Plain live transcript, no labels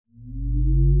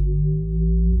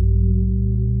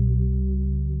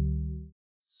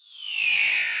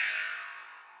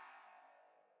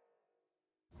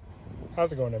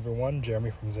How's it going, everyone?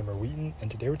 Jeremy from Zimmer Wheaton, and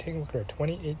today we're taking a look at our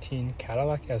 2018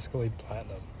 Cadillac Escalade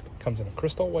Platinum. It comes in a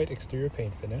crystal white exterior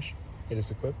paint finish. It is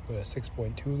equipped with a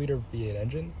 6.2-liter V8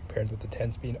 engine paired with a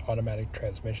 10-speed automatic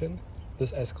transmission.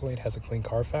 This Escalade has a clean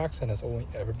Carfax and has only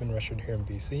ever been registered here in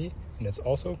BC, and it's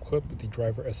also equipped with the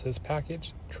driver assist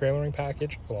package, trailering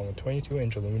package, along with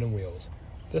 22-inch aluminum wheels.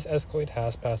 This Escalade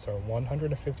has passed our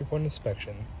 150-point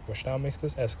inspection, which now makes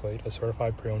this Escalade a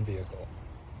certified pre-owned vehicle.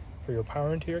 For your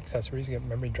power interior accessories, you get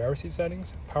memory driver seat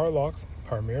settings, power locks,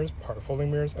 power mirrors, power folding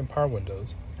mirrors, and power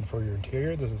windows. And for your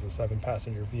interior, this is a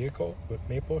 7-passenger vehicle with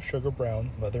maple sugar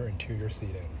brown leather interior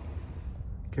seating.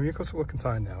 Give me a closer look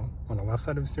inside now. On the left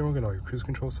side of the steering wheel, get all your cruise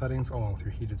control settings along with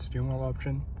your heated steering wheel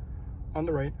option. On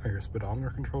the right are your speedometer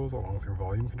controls along with your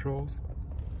volume controls.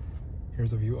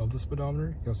 Here's a view of the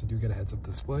speedometer. You also do get a heads-up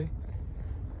display.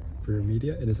 For your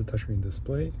media, it is a touchscreen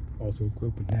display, also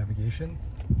equipped with navigation.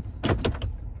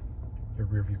 Your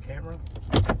rear view camera.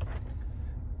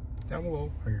 Down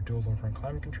below are your dual zone front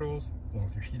climate controls, along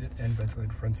with your heated and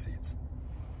ventilated front seats.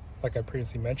 Like I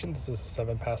previously mentioned, this is a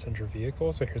 7-passenger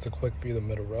vehicle, so here's a quick view of the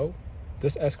middle row.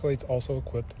 This Escalade's also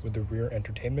equipped with the rear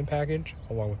entertainment package,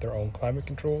 along with their own climate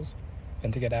controls.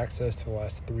 And to get access to the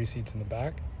last 3 seats in the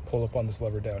back, pull up on this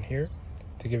lever down here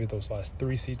to give you those last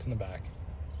 3 seats in the back.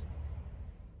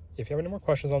 If you have any more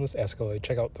questions on this Escalade,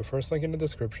 check out the first link in the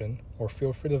description, or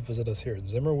feel free to visit us here at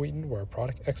Zimmer Wheaton, where our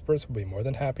product experts will be more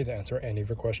than happy to answer any of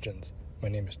your questions. My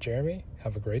name is Jeremy.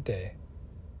 Have a great day.